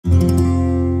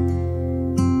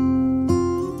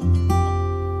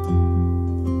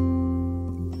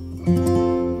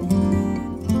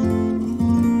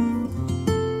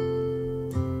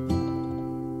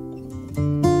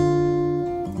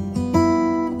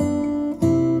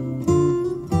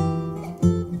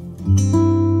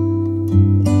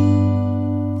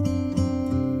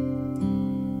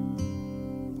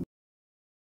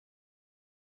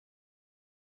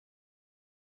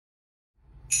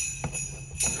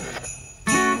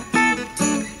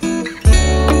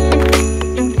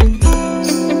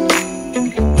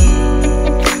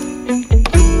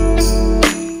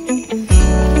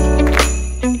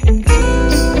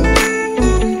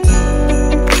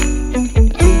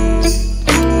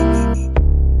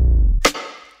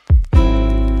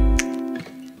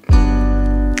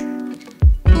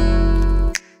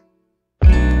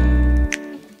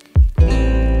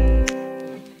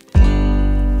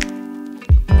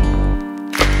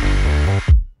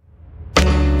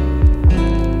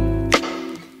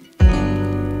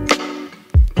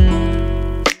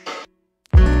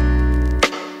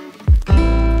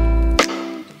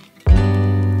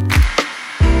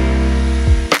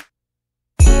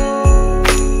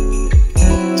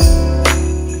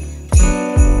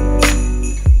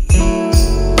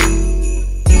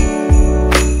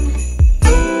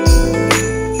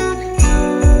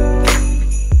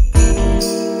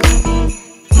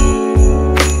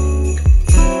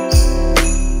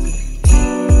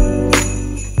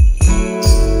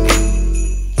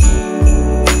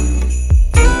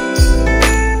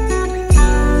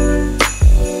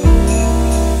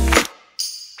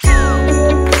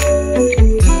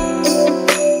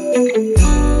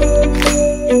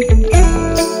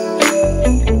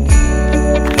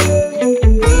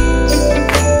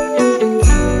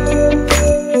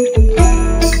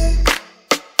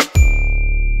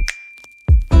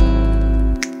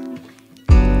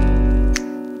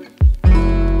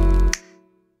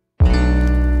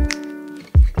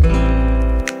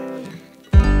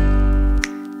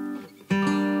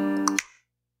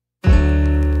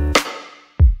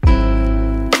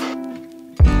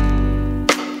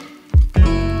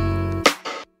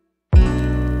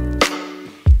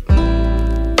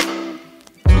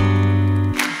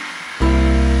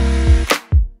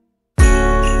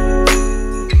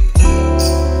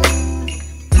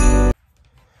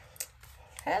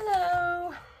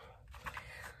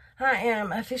I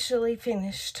am officially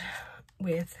finished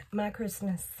with my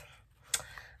Christmas.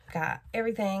 Got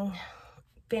everything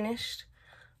finished,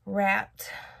 wrapped,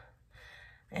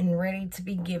 and ready to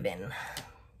be given.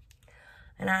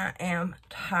 And I am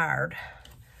tired.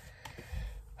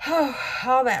 Oh,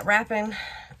 all that wrapping,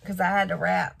 because I had to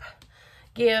wrap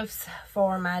gifts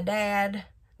for my dad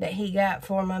that he got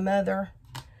for my mother.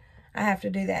 I have to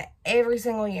do that every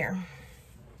single year.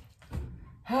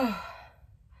 Oh,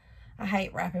 I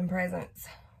hate wrapping presents.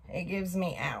 It gives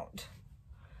me out.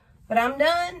 But I'm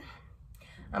done.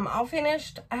 I'm all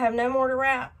finished. I have no more to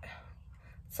wrap.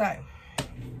 So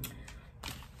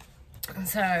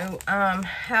how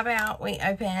about we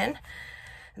open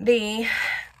the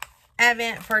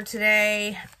Advent for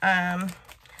today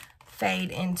Fade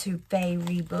into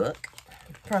Fairy book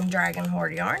from Dragon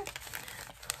Hoard Yarn,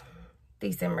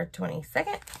 December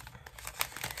 22nd.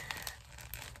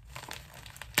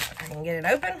 I can get it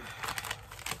open.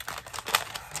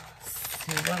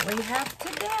 See what we have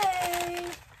today.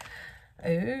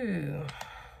 Ooh,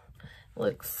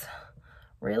 looks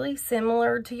really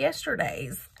similar to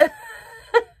yesterday's.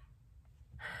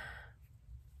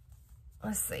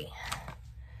 Let's see.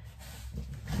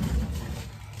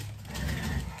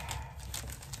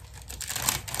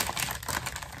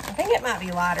 I think it might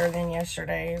be lighter than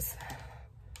yesterday's.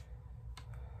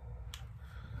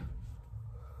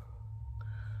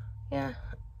 Yeah,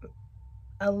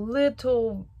 a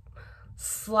little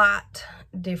slight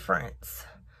difference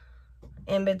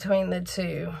in between the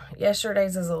two.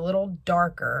 Yesterday's is a little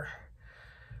darker.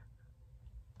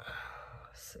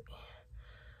 Let's see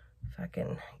if I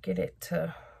can get it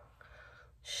to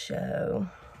show.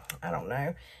 I don't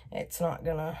know. It's not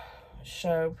gonna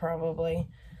show probably,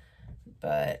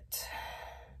 but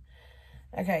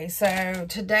okay, so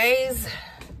today's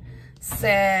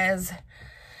says,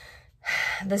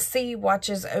 "The sea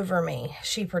watches over me.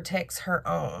 She protects her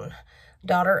own.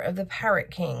 Daughter of the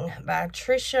Pirate King" by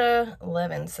Trisha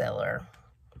Levenseller.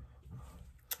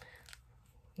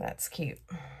 That's cute.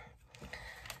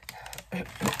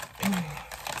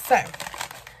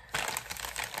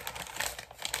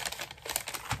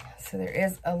 So there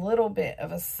is a little bit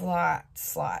of a slight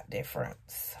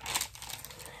difference.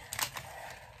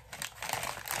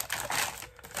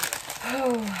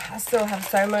 Oh, I still have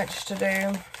so much to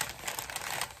do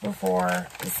before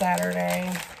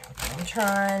Saturday. I'm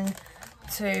trying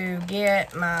to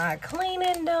get my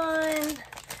cleaning done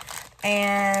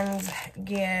and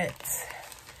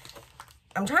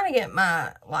I'm trying to get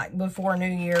my, like, before New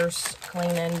Year's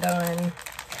cleaning done,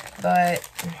 but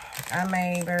I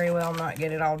may very well not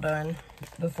get it all done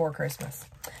before Christmas.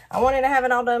 I wanted to have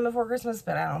it all done before Christmas,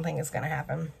 but I don't think it's going to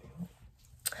happen.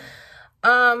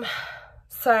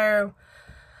 So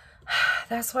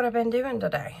that's what I've been doing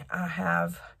today. I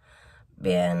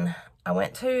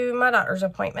went to my doctor's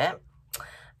appointment,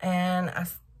 and I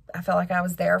felt like I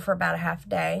was there for about a half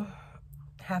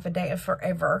a day of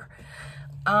forever.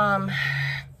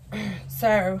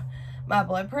 So my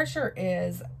blood pressure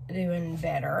is doing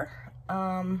better.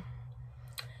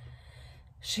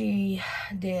 She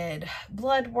did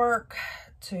blood work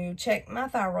to check my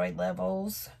thyroid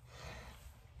levels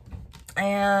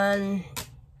and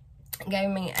gave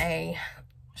me a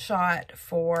shot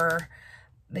for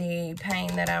the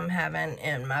pain that I'm having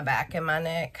in my back and my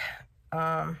neck,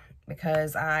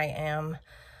 because I am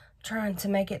trying to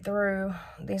make it through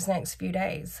these next few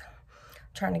days,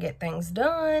 trying to get things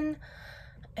done,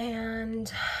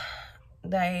 and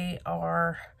they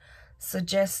are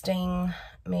suggesting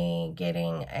me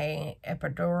getting a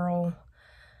epidural,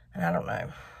 and I don't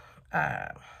know.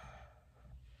 I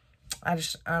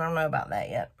don't know about that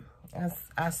yet.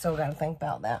 I still got to think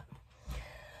about that.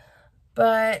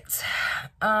 But,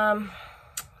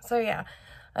 so yeah,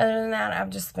 other than that, I've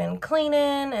just been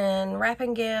cleaning and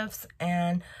wrapping gifts,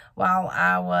 and while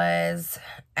I was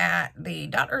at the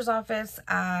doctor's office,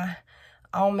 I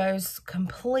almost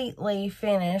completely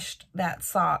finished that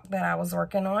sock that I was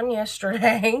working on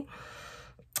yesterday.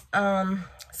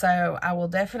 So I will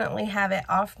definitely have it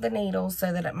off the needle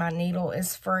so that my needle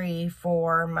is free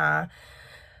for my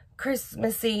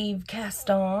Christmas Eve cast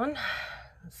on.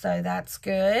 So that's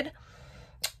good.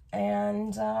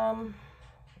 And,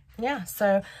 yeah,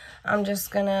 so I'm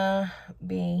just gonna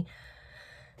be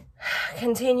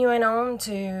continuing on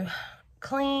to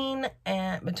clean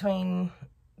and between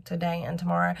today and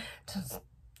tomorrow.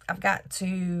 I've got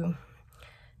to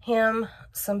hem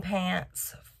some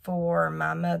pants for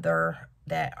my mother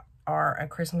that are a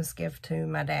Christmas gift to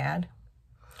my dad.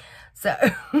 So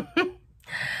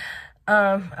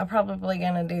I'm probably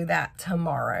gonna do that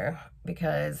tomorrow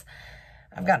because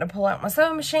I've got to pull out my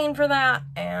sewing machine for that,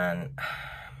 and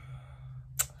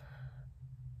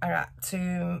I got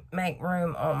to make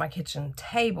room on my kitchen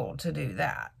table to do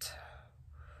that.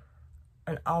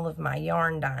 And all of my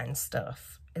yarn dyeing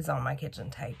stuff is on my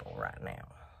kitchen table right now.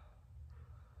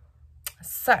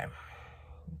 So,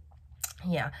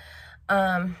 yeah.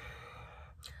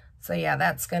 So yeah,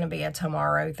 that's going to be a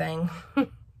tomorrow thing.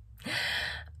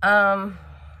 But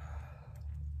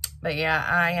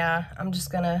yeah, I'm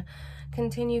just going to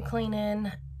continue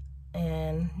cleaning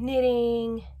and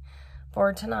knitting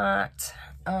for tonight.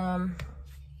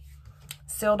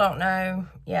 Still don't know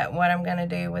yet what I'm going to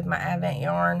do with my Advent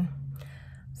yarn.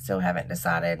 Still haven't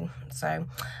decided. So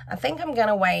I think I'm going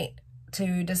to wait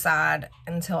to decide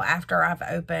until after I've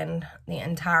opened the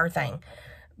entire thing.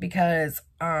 Because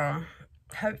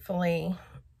hopefully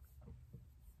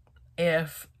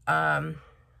if my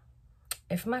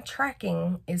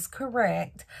tracking is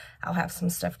correct, I'll have some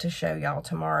stuff to show y'all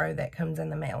tomorrow that comes in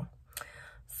the mail.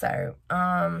 So,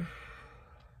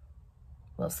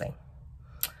 we'll see.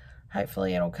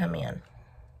 Hopefully it'll come in.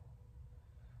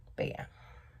 But yeah.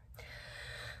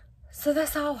 So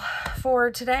that's all for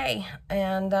today.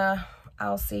 And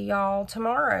I'll see y'all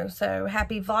tomorrow. So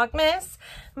happy Vlogmas.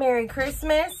 Merry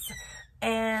Christmas.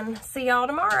 And see y'all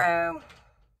tomorrow.